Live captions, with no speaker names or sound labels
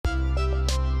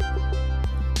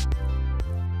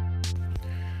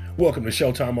Welcome to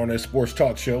Showtime on that Sports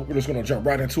Talk Show. We're just going to jump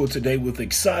right into it today with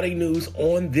exciting news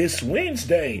on this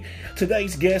Wednesday.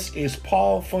 Today's guest is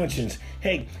Paul Funches.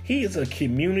 Hey, he is a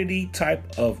community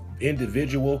type of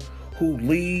individual who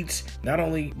leads not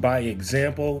only by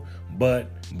example,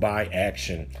 but by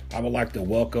action. I would like to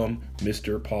welcome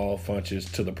Mr. Paul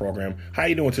Funches to the program. How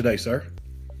you doing today, sir?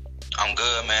 I'm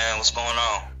good, man. What's going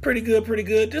on? Pretty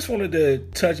good. Just wanted to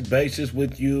touch bases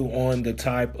with you on the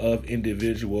type of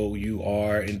individual you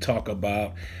are and talk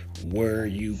about where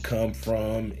you come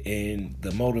from and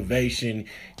the motivation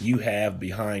you have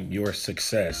behind your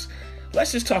success.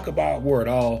 Let's just talk about where it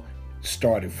all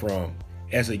started from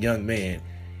as a young man.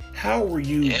 How were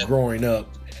you growing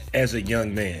up as a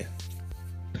young man?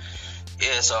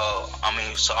 Yeah,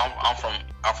 I'm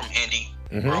from Indy.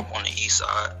 Grew up on the east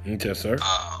side. Okay, sir.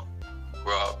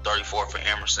 Grew up 34th and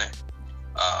Emerson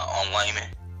on Layman.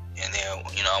 And then,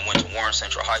 I went to Warren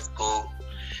Central High School.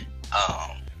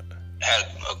 Had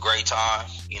a great time,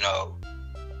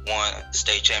 won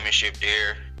state championship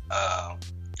there. And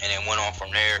then went on from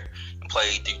there and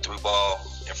played through ball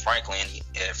at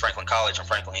Franklin College in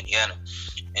Franklin, Indiana.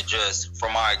 And just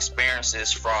from my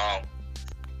experiences from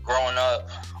growing up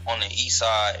on the east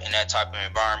side in that type of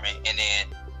environment and then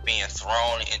being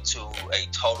thrown into a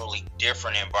totally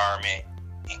different environment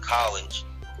in college,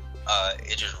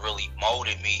 it just really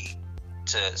molded me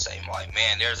to say, like,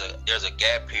 man, there's a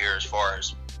gap here as far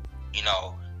as,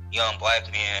 young black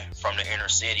men from the inner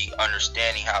city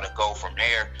understanding how to go from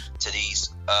there to these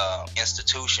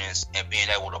institutions and being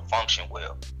able to function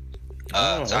well.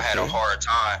 So I had a hard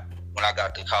time when I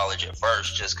got to college at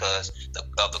first just because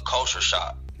of the culture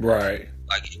shock. Right.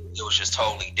 Like, it was just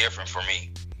totally different for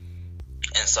me.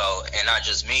 And not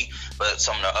just me, but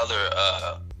some of the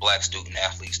other black student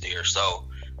athletes there. So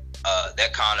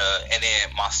that kind of, and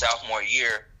then my sophomore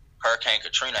year, Hurricane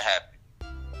Katrina happened.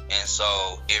 And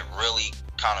so it really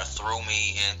kind of threw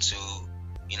me into,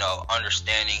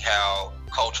 understanding how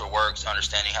culture works,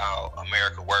 understanding how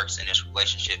America works in its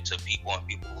relationship to people and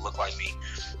people who look like me.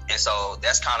 And so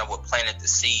that's kind of what planted the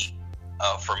seed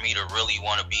for me to really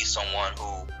want to be someone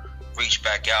who reached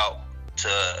back out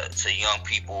to young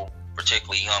people,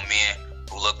 particularly young men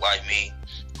who look like me,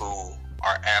 who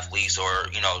are athletes or,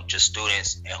 just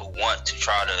students and who want to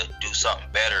try to do something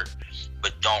better,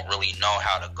 but don't really know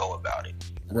how to go about it.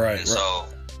 Right. And so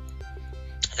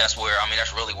that's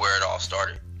really where it all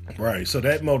started. Right. So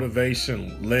that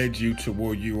motivation led you to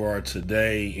where you are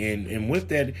today. And with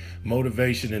that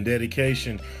motivation and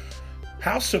dedication,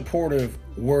 how supportive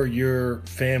were your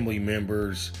family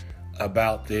members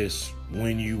about this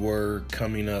when you were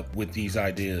coming up with these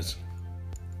ideas?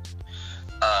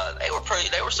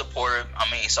 They were supportive.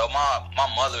 So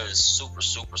my mother is super,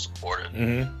 super supportive.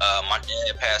 My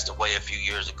dad passed away a few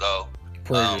years ago.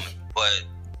 But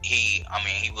he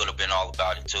would have been all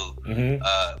about it too.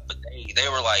 But they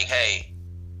were like, hey,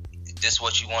 this is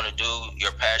what you want to do.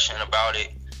 You're passionate about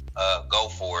it. Go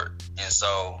for it. And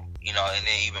so, and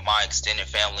then even my extended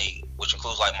family, which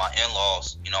includes like my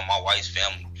in-laws, my wife's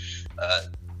family,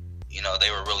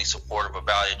 they were really supportive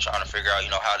about it, trying to figure out,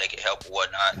 how they could help or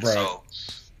whatnot. Right. So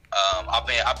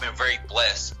I've been very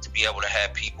blessed to be able to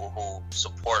have people who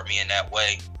support me in that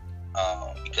way.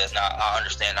 Because now I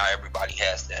understand not everybody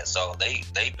has that. So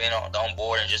they've been on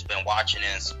board and just been watching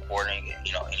and supporting,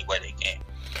 any way they can.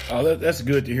 Oh, that's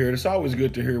good to hear. It's always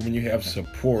good to hear when you have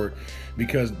support,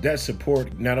 because that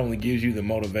support not only gives you the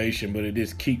motivation, but it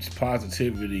just keeps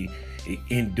positivity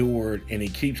endured, and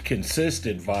it keeps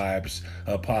consistent vibes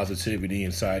of positivity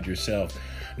inside yourself.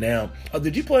 Now,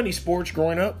 did you play any sports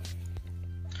growing up?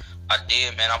 I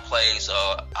did, man.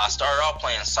 I started off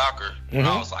playing soccer when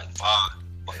I was like 5.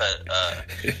 But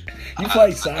you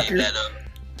play soccer?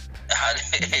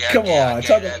 Come on,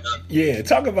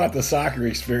 talk about the soccer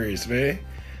experience, man.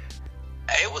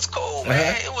 It was cool,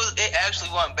 man. It actually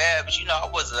wasn't bad, but I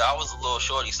was a little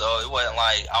shorty, so it wasn't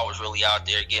like I was really out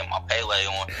there getting my Pele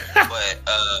on. But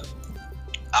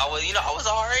I was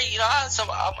alright.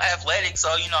 I'm athletic, so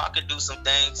I could do some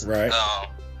things. Right.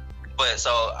 But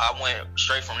so I went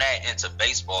straight from that into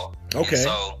baseball. Okay. And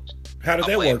so how did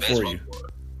that work for you?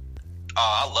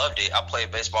 I loved it. I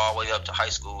played baseball all the way up to high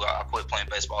school. I quit playing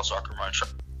baseball so I could run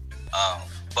track.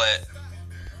 But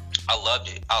I loved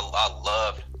it. I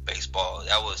loved baseball.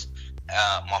 That was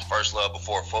my first love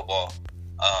before football.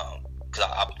 Because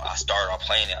I started off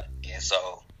playing it, and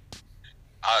so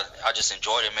I just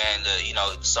enjoyed it, man.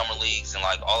 The summer leagues and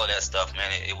like all of that stuff,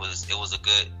 man. It was a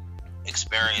good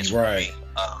experience for me.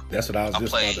 That's what I was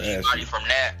just about to ask you. From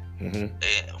that,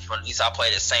 from East, I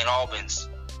played at St. Albans.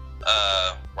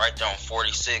 Right there on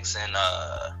 46 and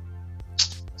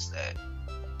what's that?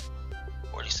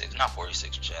 46, not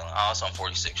 46 Michelle. I was on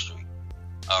 46th Street,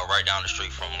 right down the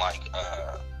street from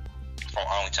from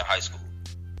Arlington High School,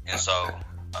 and so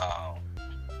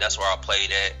that's where I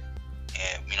played at,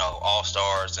 and all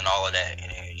stars and all of that,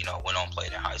 and went on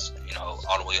played in high school,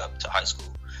 all the way up to high school.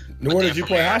 Now, where did you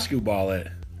play high school ball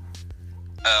at?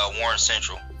 Warren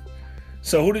Central.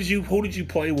 So who did you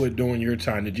play with during your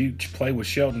time? Did you play with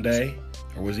Sheldon Day,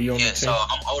 or was he on the team? So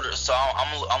I'm older. So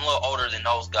I'm a little older than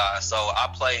those guys. So I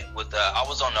played with I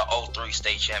was on the '03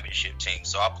 state championship team.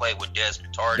 So I played with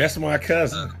Desmond Tardy. That's my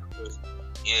cousin. Chris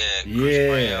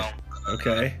Brown,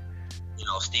 okay.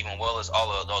 Stephen Willis,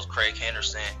 all of those, Craig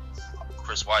Henderson,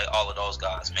 Chris White, all of those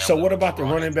guys, man. So what about the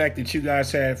running back that you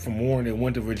guys had from Warren that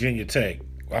went to Virginia Tech?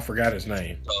 I forgot his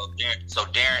name. So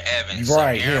Darren Evans.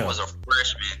 Right, so Darren was a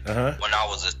freshman when I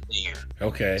was a senior.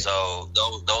 Okay. So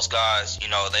those guys,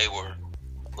 they were,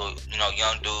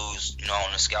 young dudes,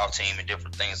 on the scout team and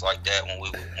different things like that when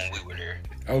we were there.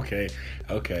 Okay.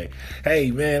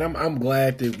 Hey man, I'm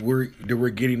glad that we're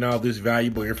getting all this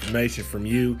valuable information from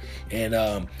you,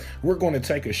 and we're going to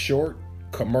take a short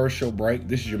commercial break.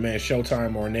 This is your man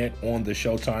Showtime Arnett on the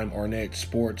Showtime Arnett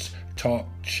Sports Talk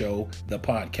Show, the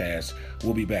podcast.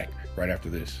 We'll be back right after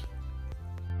this.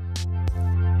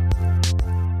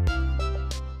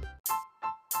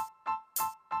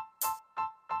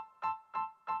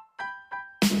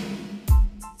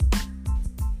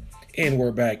 And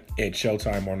we're back at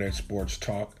Showtime Arnett Sports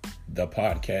Talk, the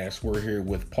podcast. We're here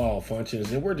with Paul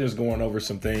Funches, and we're just going over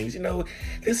some things.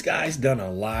 This guy's done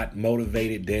a lot,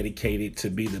 motivated, dedicated to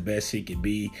be the best he could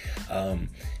be.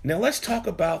 Now let's talk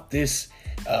about this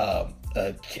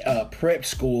prep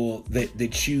school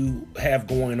that you have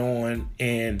going on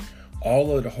and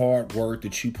all of the hard work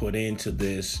that you put into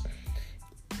this.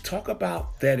 Talk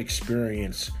about that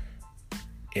experience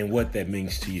and what that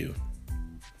means to you.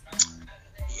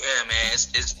 Yeah, man,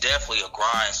 it's definitely a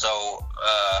grind. So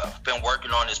I've been working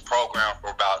on this program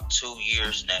for about 2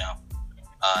 years now,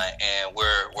 and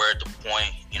we're at the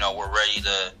point, we're ready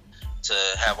to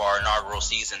have our inaugural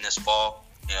season this fall,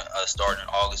 starting in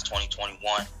August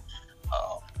 2021.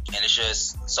 And it's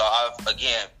just, so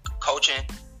coaching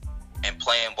and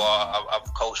playing ball,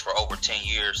 I've coached for over 10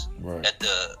 years at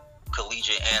the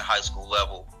collegiate and high school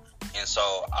level. And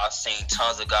so I've seen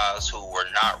tons of guys who were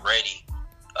not ready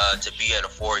to be at a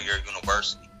 4-year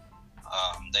university.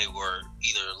 They were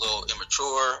either a little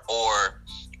immature or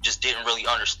just didn't really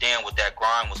understand what that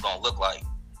grind was going to look like.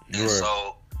 And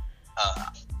so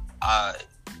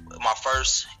my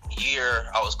first year,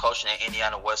 I was coaching at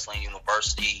Indiana Wesleyan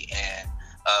University, and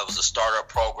it was a startup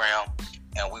program,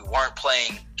 and we weren't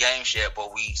playing games yet,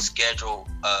 but we scheduled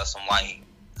some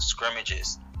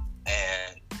scrimmages,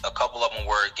 and a couple of them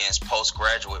were against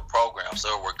postgraduate programs. So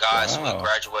there were guys who had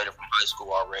graduated from high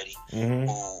school already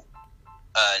who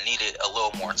needed a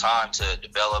little more time to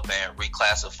develop and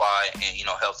reclassify and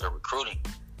help their recruiting.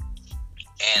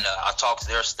 And I talked to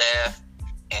their staff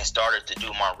and started to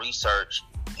do my research,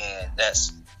 and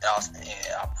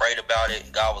I prayed about it.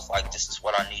 And God was like, "This is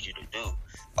what I need you to do."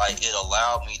 It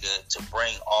allowed me to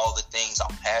bring all the things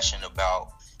I'm passionate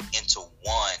about into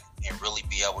one and really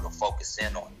be able to focus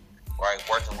in on it. Right,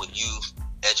 working with youth,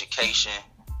 education,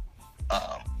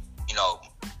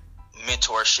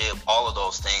 mentorship, all of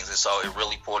those things, and so it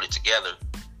really pulled it together.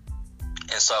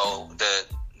 And so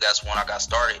that's when I got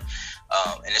started,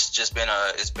 and it's just been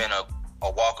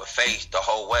a walk of faith the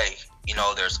whole way.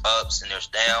 There's ups and there's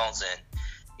downs, and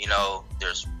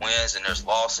there's wins and there's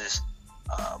losses.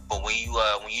 But when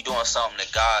you're doing something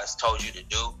that God's told you to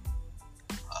do,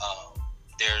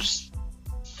 there's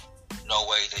no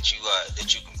way that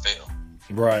you can fail.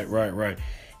 Right.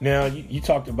 Now, you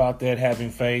talked about that, having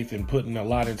faith and putting a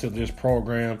lot into this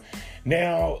program.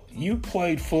 Now, you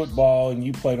played football and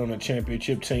you played on a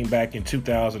championship team back in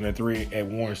 2003 at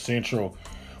Warren Central.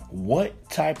 What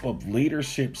type of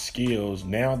leadership skills,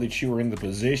 now that you are in the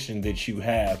position that you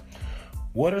have,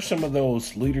 what are some of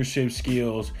those leadership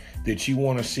skills that you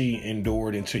want to see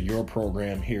endured into your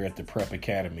program here at the Prep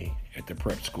Academy, at the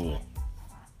prep school?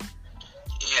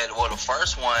 Yeah, well, the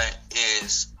first one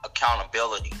is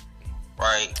accountability,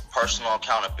 right? Personal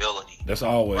accountability. That's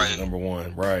always number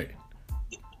one, right?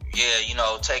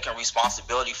 Yeah, taking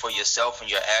responsibility for yourself and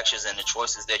your actions and the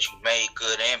choices that you made,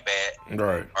 good and bad.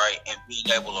 Right, and being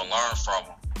able to learn from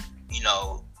them.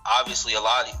 Obviously, a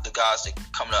lot of the guys that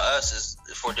come to us is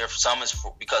for different. Some is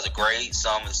because of grades.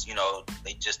 Some is,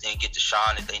 they just didn't get the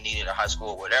shine that they needed in high school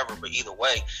or whatever. But either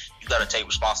way, you got to take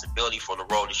responsibility for the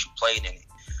role that you played in it.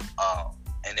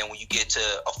 And then when you get to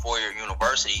a 4-year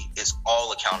university, it's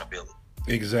all accountability.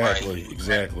 Exactly.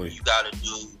 You got to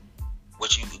do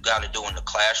what you got to do in the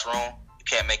classroom.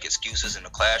 You can't make excuses in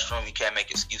the classroom. You can't make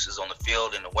excuses on the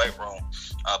field, in the weight room,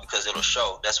 because it'll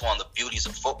show. That's one of the beauties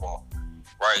of football,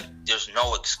 right? There's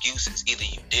no excuses. Either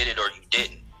you did it or you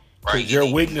didn't, right?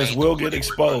 Your weakness will get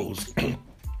exposed.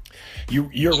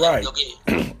 You're right.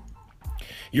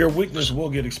 Your weakness will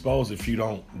get exposed if you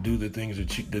don't do the things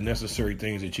the necessary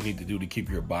things that you need to do to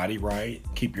keep your body right,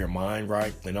 keep your mind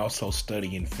right, and also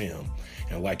studying film.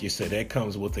 And like you said, that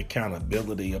comes with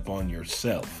accountability upon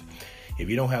yourself. If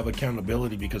you don't have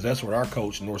accountability, because that's what our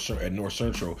coach at North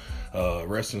Central,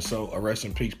 rest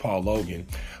in peace, Paul Logan,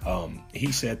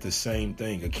 he said the same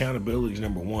thing. Accountability is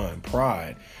number one.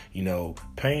 Pride,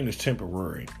 pain is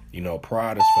temporary.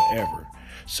 Pride is forever.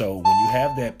 So when you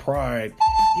have that pride,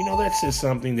 that's just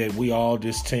something that we all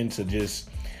just tend to just,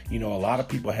 a lot of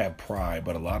people have pride,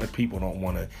 but a lot of people don't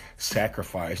want to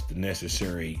sacrifice the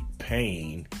necessary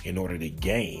pain in order to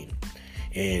gain.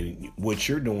 And what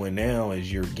you're doing now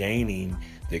is you're gaining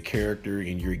the character,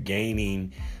 and you're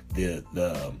gaining the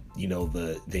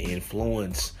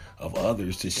influence of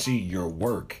others to see your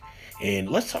work. And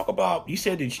let's talk about, you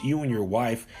said that you and your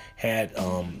wife had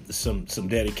some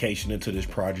dedication into this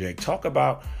project. Talk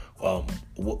about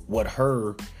what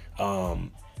her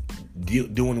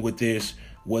doing with this,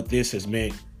 what this has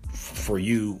meant for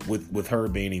you with her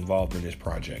being involved in this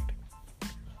project.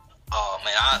 Oh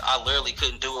man, I literally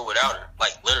couldn't do it without her.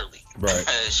 Like literally. Right.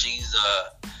 She's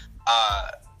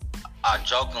I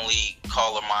jokingly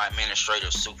call her my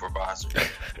administrative supervisor.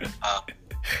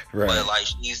 Right. But like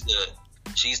she's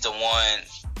the one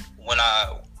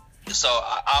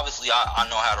obviously I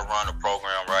know how to run a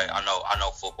program, right? I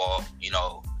know football,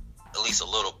 at least a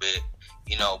little bit,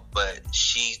 but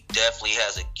she definitely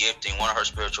has a gifting. One of her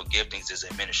spiritual giftings is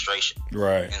administration.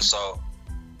 Right. And so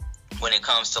when it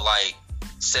comes to like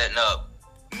setting up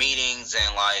meetings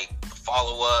and like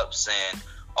follow-ups and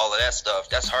all of that stuff,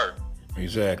 that's her.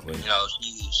 Exactly.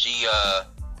 She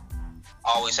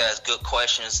always has good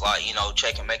questions, like,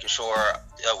 checking, making sure,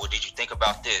 well, did you think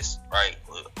about this, right?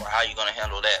 Or how are you going to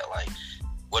handle that? Like,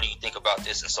 what do you think about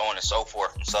this, and so on and so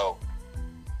forth. And so,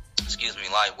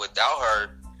 like, without her,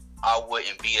 I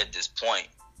wouldn't be at this point.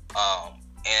 And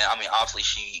I mean, obviously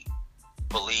she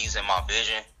believes in my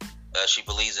vision. She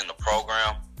believes in the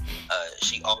program.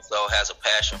 She also has a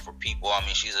passion for people. I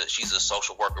mean, she's a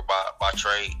social worker by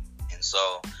trade. And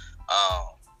so,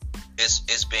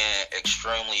 it's been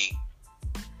extremely,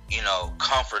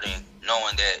 comforting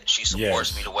knowing that she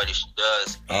supports me the way that she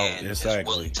does, and is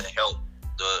willing to help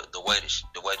the way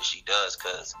that she does,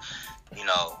 because I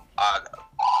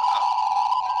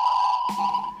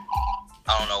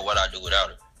don't know what I'd do without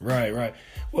her. Right.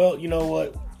 Well, you know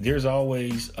what? There's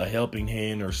always a helping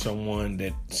hand or someone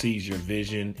that sees your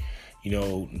vision,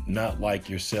 not like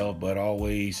yourself, but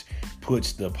always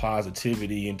puts the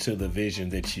positivity into the vision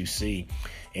that you see.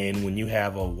 And when you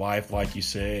have a wife, like you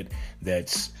said,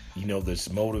 that's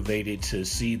motivated to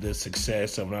see the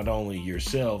success of not only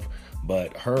yourself,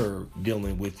 but her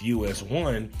dealing with you as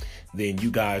one, then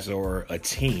you guys are a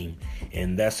team.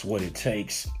 And that's what it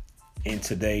takes in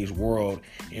today's world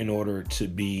in order to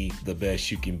be the best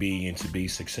you can be and to be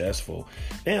successful.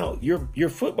 Now, your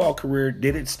football career,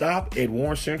 did it stop at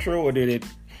Warren Central, or did it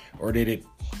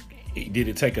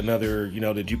take another,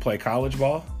 did you play college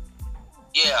ball?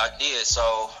 Yeah, I did.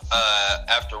 So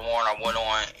after Warren, I went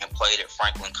on and played at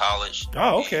Franklin College.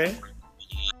 Oh, okay.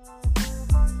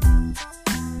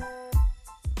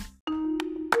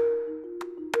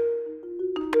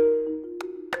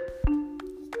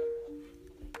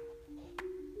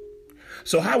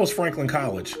 So how was Franklin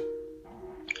College?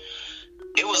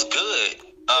 It was good.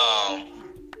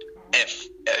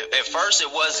 At first, it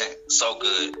wasn't so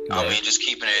good. Right. I mean, just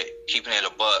keeping it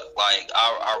a buck. Like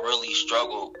I really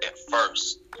struggled at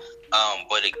first.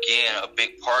 But again, a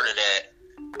big part of that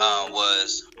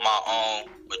was my own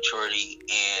maturity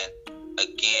and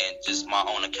again, just my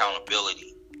own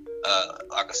accountability.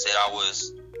 Like I said, I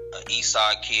was an East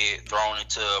Side kid thrown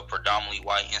into a predominantly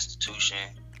white institution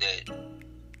that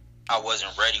I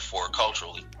wasn't ready for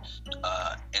culturally.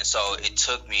 And so it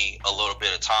took me a little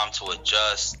bit of time to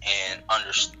adjust and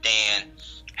understand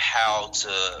how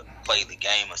to play the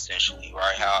game, essentially,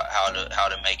 right? How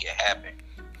to make it happen.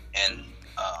 And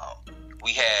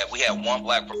we had one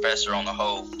black professor on the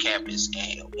whole campus,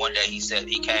 and one day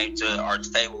he came to our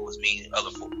table, it was me and other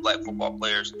black football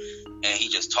players, and he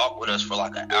just talked with us for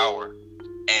like an hour.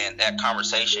 And that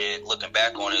conversation, looking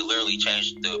back on it, literally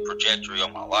changed the trajectory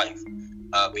of my life,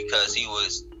 because he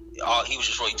was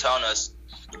just really telling us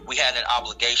we had an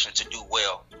obligation to do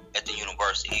well at the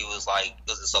university. He was like,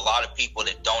 because there's a lot of people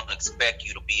that don't expect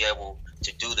you to be able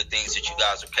to do the things that you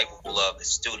guys are capable of as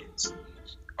students,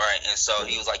 Right, and so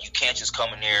he was like, you can't just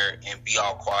come in there and be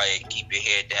all quiet, keep your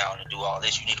head down, and do all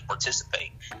this. You need to participate.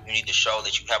 You need to show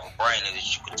that you have a brain and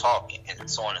that you can talk, and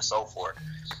so on and so forth.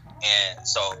 And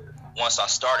so once I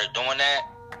started doing that,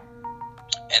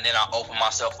 and then I opened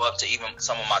myself up to even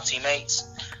some of my teammates,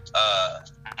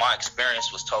 my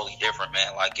experience was totally different,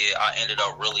 man. I ended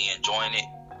up really enjoying it.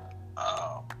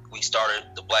 We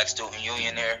started the Black Student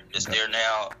Union that's there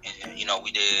now, and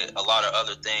we did a lot of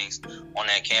other things on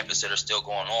that campus that are still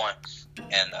going on,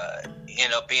 and it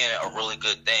ended up being a really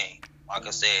good thing. Like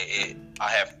I said,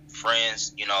 I have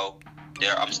friends,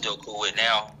 there I'm still cool with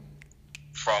now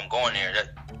from going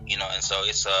there. And so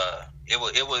it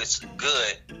was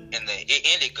good, and it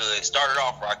ended good. It started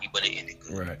off rocky, but it ended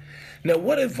good. Right. Now,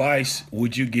 what advice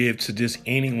would you give to just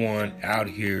anyone out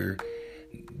here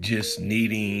just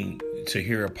needing to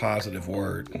hear a positive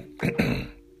word?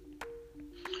 Man,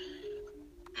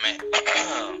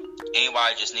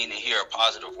 anybody just needing to hear a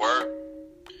positive word,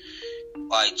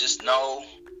 just know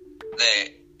that,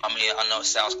 I know it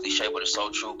sounds cliche, but it's so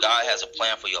true. God has a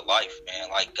plan for your life, man.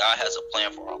 God has a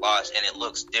plan for our lives, and it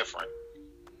looks different.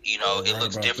 It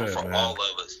looks different for all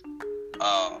of us.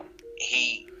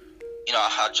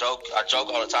 I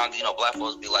joke all the time. Black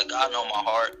folks be like, God know my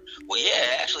heart. Well,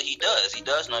 yeah, actually he does. He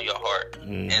does know your heart.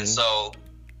 Mm-hmm. And so,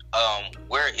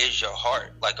 where is your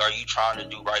heart? Are you trying to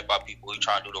do right by people? Are you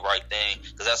trying to do the right thing?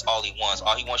 Because that's all he wants.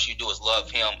 All he wants you to do is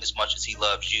love him as much as he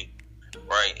loves you,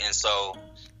 right? And so,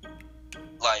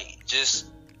 just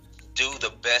do the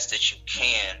best that you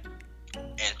can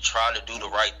and try to do the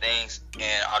right things.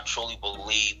 And I truly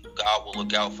believe God will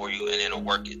look out for you, and it'll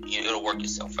work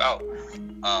itself out.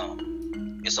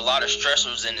 It's a lot of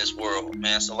stressors in this world,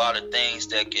 man. It's a lot of things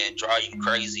that can drive you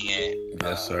crazy. And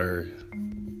yes, sir.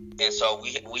 And so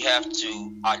we have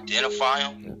to identify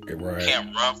them. Right. We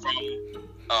can't run from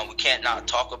them. We can't not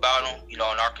talk about them. In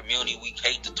our community, we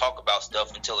hate to talk about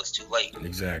stuff until it's too late.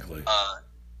 Exactly.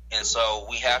 And so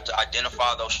we have to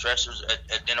identify those stressors,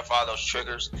 identify those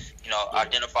triggers,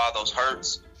 identify those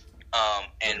hurts,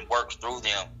 and work through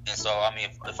them. And so,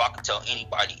 if I could tell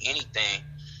anybody anything,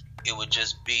 it would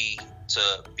just be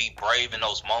to be brave in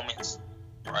those moments,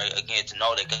 right? Again, to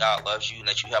know that God loves you and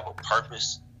that you have a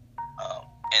purpose,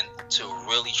 and to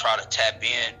really try to tap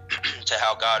in to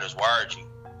how God has wired you,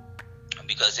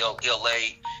 because he'll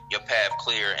lay your path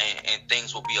clear, and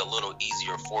things will be a little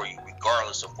easier for you,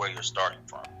 regardless of where you're starting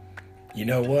from. You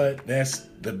know what? That's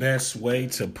the best way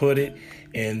to put it.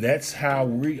 And that's how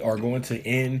we are going to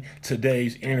end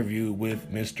today's interview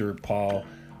with Mr. Paul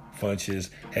Funches.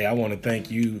 Hey, I want to thank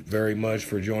you very much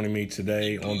for joining me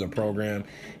today on the program.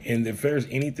 And if there's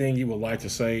anything you would like to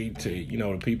say to,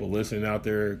 the people listening out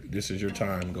there, this is your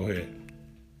time. Go ahead.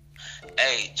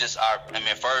 Hey,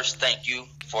 first, thank you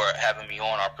for having me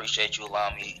on. I appreciate you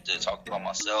allowing me to talk about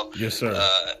myself. Yes, sir.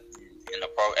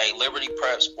 Liberty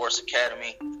Prep Sports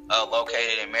Academy,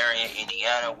 located in Marion,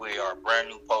 Indiana. We are a brand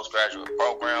new postgraduate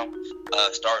program,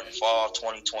 starting fall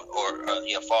 2020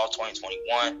 fall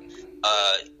 2021.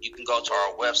 You can go to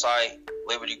our website,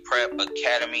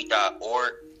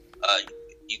 libertyprepacademy.org.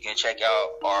 You can check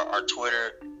out our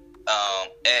Twitter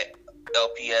at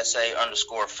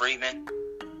LPSA_Freeman,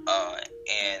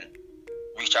 and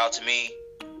reach out to me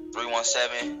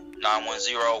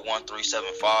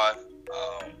 317-910-1375.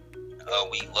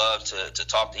 We love to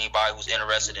talk to anybody who's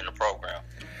interested in the program.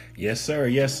 Yes, sir.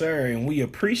 Yes, sir. And we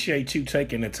appreciate you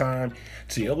taking the time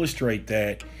to illustrate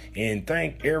that. And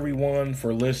thank everyone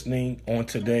for listening on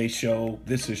today's show.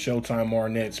 This is Showtime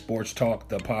Arnett Sports Talk,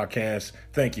 the podcast.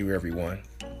 Thank you, everyone.